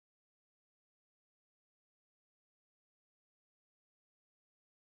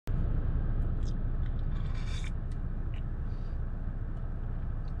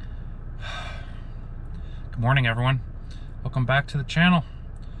Morning everyone, welcome back to the channel.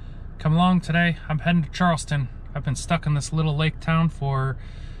 Come along today, I'm heading to Charleston. I've been stuck in this little lake town for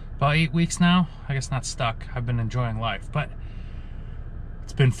about 8 weeks now. I guess not stuck, I've been enjoying life, but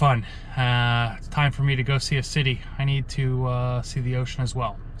it's been fun. It's time for me to go see a city. I need to see the ocean as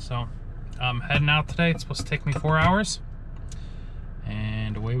well. So I'm heading out today. It's supposed to take me 4 hours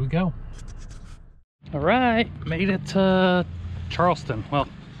and away we go. All right, made it to Charleston. Well,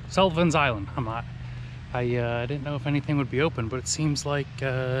 Sullivan's Island. I didn't know if anything would be open, but it seems like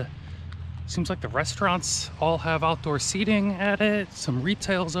the restaurants all have outdoor seating at it. Some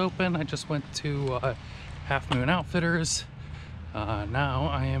retail's open. I just went to Half Moon Outfitters. Now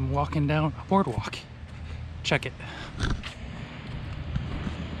I am walking down a boardwalk. Check it.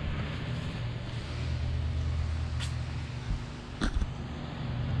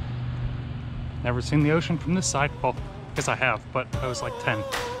 Never seen the ocean from this side. Well, I guess I have, but I was like 10,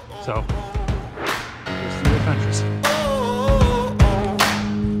 so. New adventures.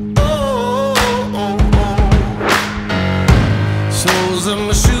 Soles of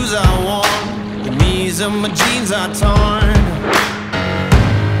my shoes are worn, the knees of my jeans are torn.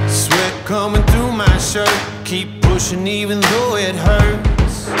 Sweat coming through my shirt, keep pushing even though it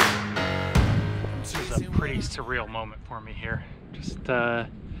hurts. This is a pretty surreal moment for me here. Just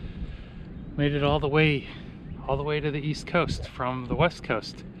made it all the way to the East Coast from the West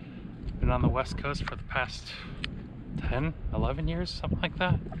Coast. Been on the West Coast for the past 10, 11 years, something like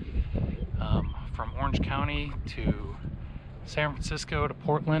that. From Orange County to San Francisco to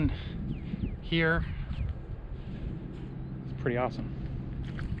Portland here. It's pretty awesome.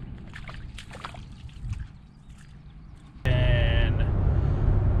 And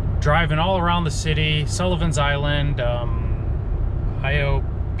driving all around the city, Sullivan's Island,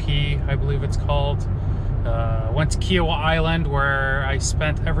 IOP, I believe it's called. Went to Kiowa Island, where I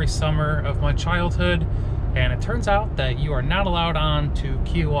spent every summer of my childhood, and it turns out that you are not allowed on to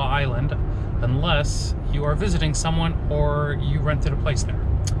Kiowa Island unless you are visiting someone or you rented a place there.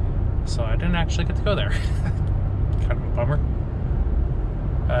 So I didn't actually get to go there. Kind of a bummer.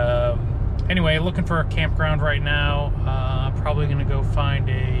 Anyway, looking for a campground right now. Probably gonna go find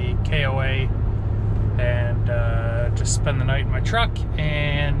a KOA and just spend the night in my truck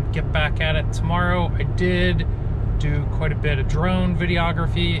and get back at it tomorrow. I did do quite a bit of drone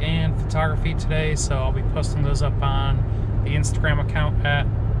videography and photography today, so I'll be posting those up on the Instagram account at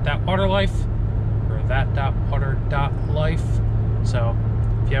thatwaterlife, or that.water.life. So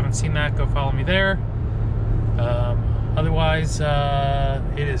if you haven't seen that, go follow me there. Otherwise,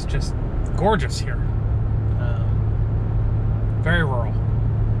 it is just gorgeous here. Very rural,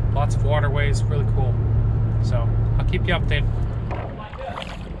 lots of waterways, really cool. So I'll keep you updated.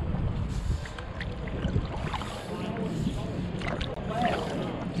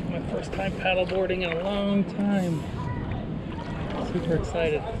 It's my first time paddleboarding in a long time. Super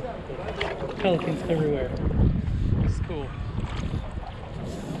excited. Pelicans everywhere. It's cool.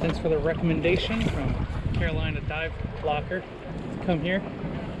 Thanks for the recommendation from Carolina Dive Locker to come here.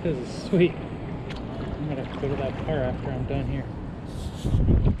 This is sweet. I'm gonna have to go to that bar after I'm done here.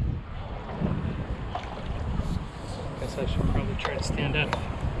 Guess I should probably try to stand up.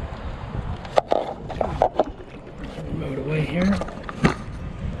 Remote away here.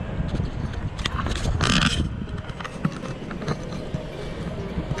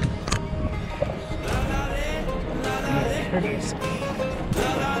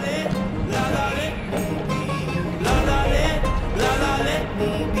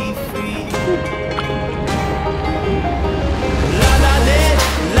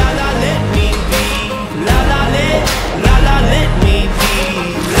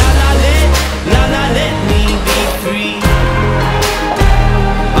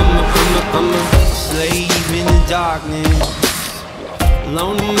 Darkness,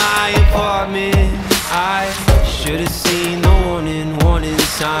 alone in my apartment. I should have seen the warning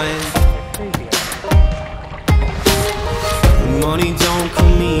sign. Money don't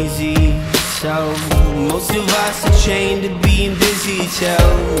come easy, so most of us are chained to being busy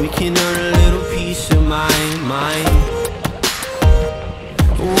till we can earn a little peace of mind.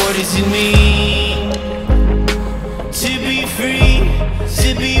 What does it mean to be free?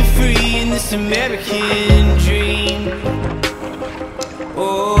 To be free in this American dream.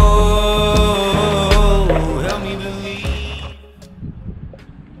 Oh, help me believe.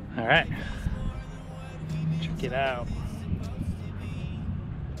 All right, check it out.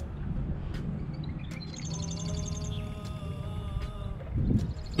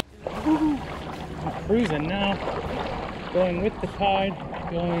 I'm cruising now, going with the tide,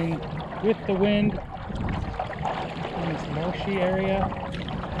 going with the wind in this marshy area.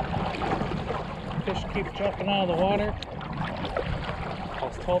 Fish keep jumping out of the water. I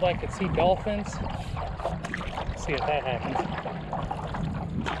was told I could see dolphins. Let's see if that happens.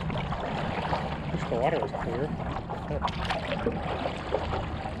 Wish the water was clear.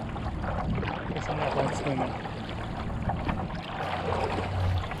 Guess I'm not done swimming.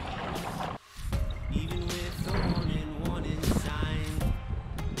 Even with the warning sign,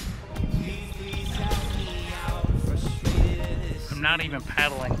 please help me out. Frustrated. I'm not even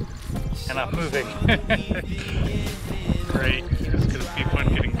paddling, and I'm moving. Great, it's gonna be fun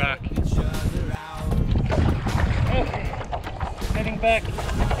getting back. Okay, heading back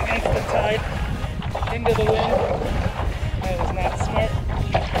against the tide, into the wind. That was not smart.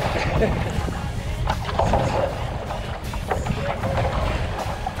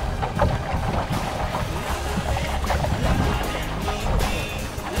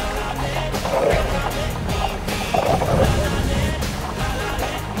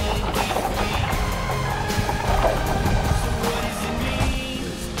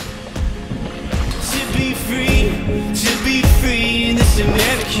 To be free in this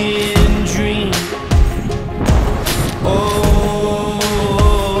American dream. Oh,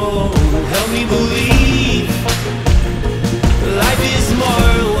 help me believe life is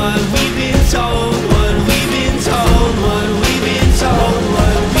more what we've been told, what we've been told, what we've been told,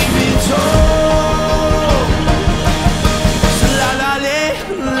 what we've been told. So la la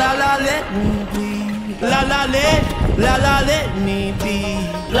let me be, la la let me be,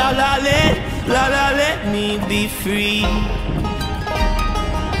 la let me be free.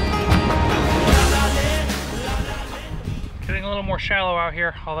 Getting a little more shallow out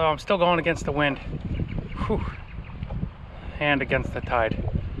here, although I'm still going against the wind. Whew. And against the tide.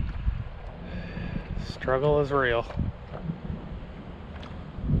 Struggle is real.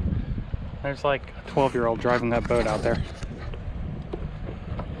 There's like a 12-year-old driving that boat out there.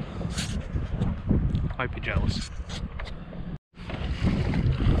 Might be jealous.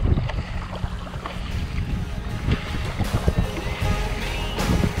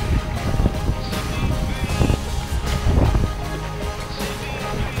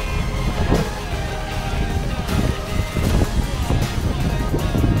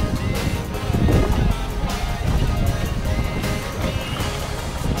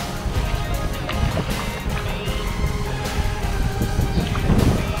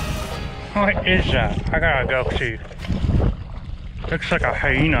 What is that? I gotta go see. Looks like a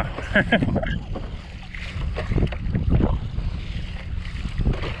hyena.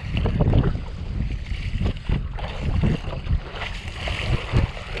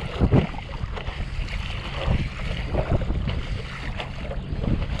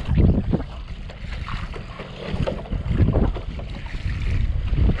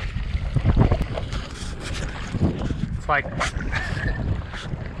 It's like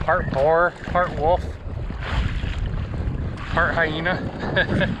part boar, part wolf, part hyena.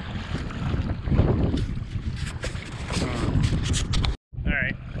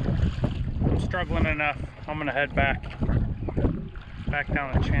 Alright, I'm struggling enough. I'm gonna head back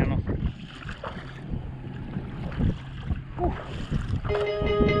down the channel. Whew.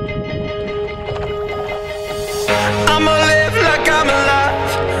 I'ma live like I'm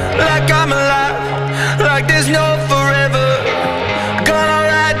alive, like I'm alive, like there's no forever.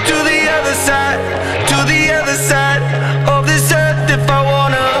 To the other side of this earth if I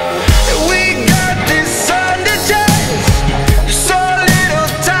wanna. We got this sun to chase, so little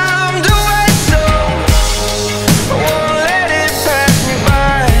time to waste, so I won't let it pass me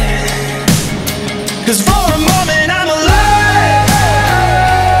by. 'Cause for a moment I'm alive.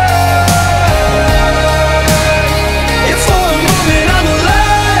 Yeah, for a moment I'm alive.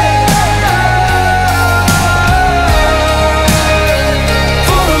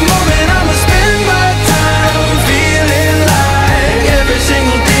 For a moment I'ma spend my time feeling like every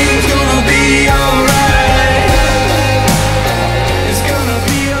single thing's gonna be alright. It's gonna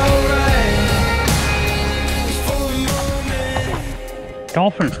be alright. For a moment.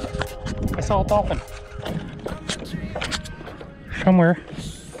 Dolphin. I saw a dolphin. Somewhere.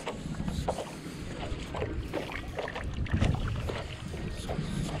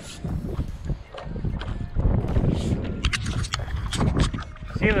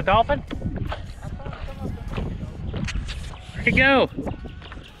 See the dolphin? Where'd he go?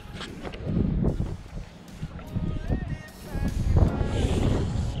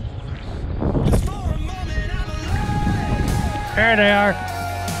 There they are.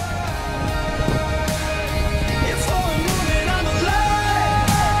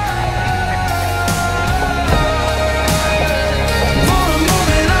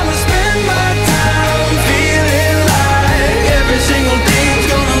 Single thing's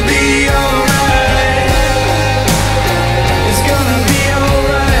gonna be alright.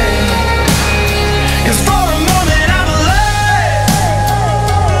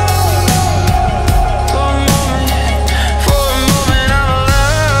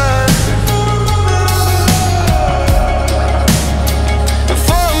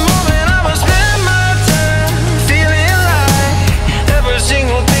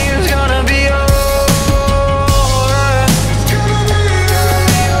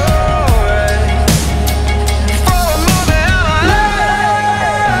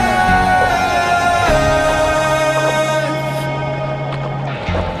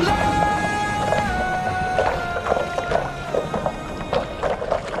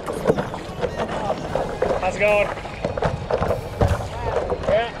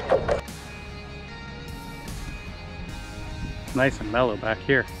 It's nice and mellow back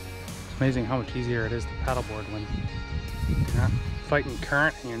here. It's amazing how much easier it is to paddleboard when you're not fighting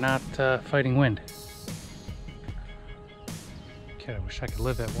current and you're not fighting wind. Okay, I wish I could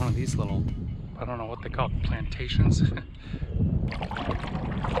live at one of these little, I don't know what they call it, plantations.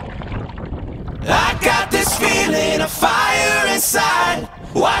 I got this feeling of fire inside.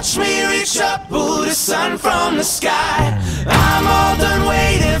 Watch me reach up, pull the sun from the sky. I'm all done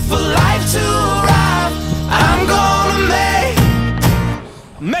waiting for life to arrive. I'm gonna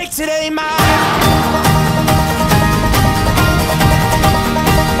make today mine.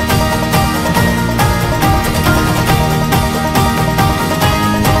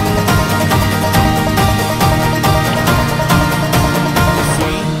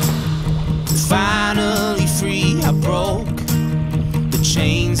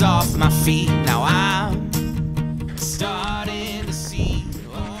 Off my feet, now I'm starting to see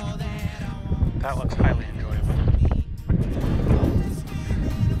all that I want. That looks highly enjoyable.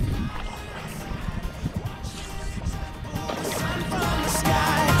 Sun from the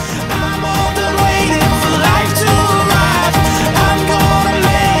sky. I'm all done waiting for life to arrive. I'm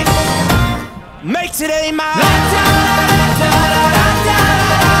gonna make today mine.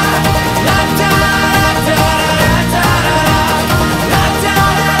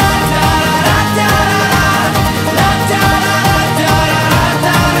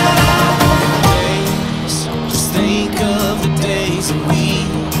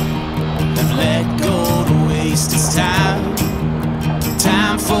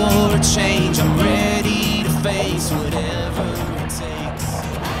 Change, I'm ready to face whatever it takes.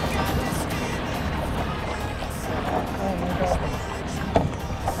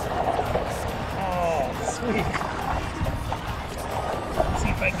 Oh, sweet. Let's see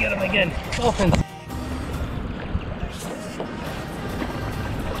if I can get him again. Dolphins.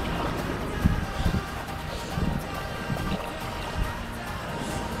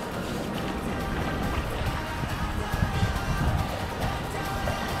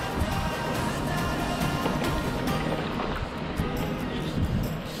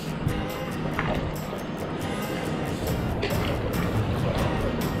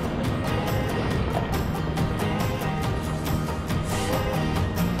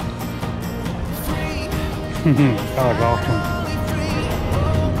 Oh, dolphins.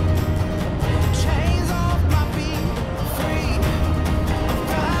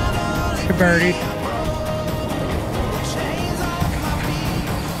 Hey, birdie.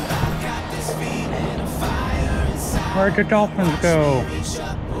 Where'd the dolphins go?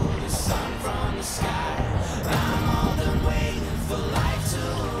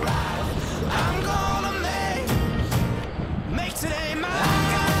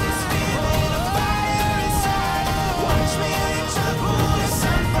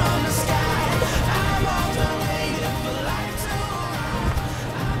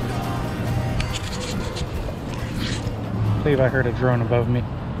 I believe I heard a drone above me.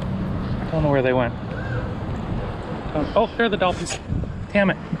 Don't know where they went. Oh, there are the dolphins.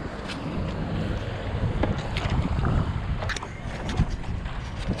 Damn it.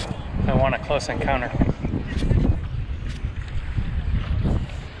 I want a close encounter.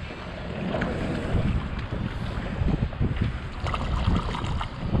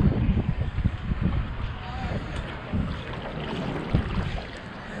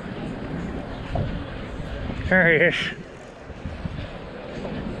 There he is.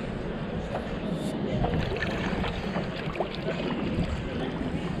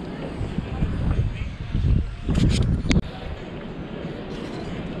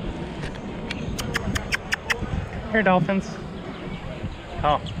 Here, dolphins.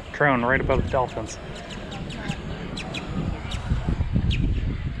 Oh, drone right above the dolphins.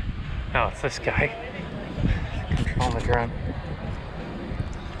 Oh, it's this guy. Controlling the drone.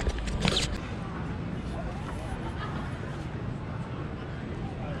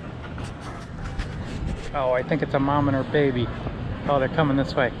 Oh, I think it's a mom and her baby. Oh, they're coming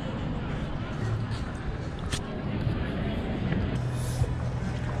this way.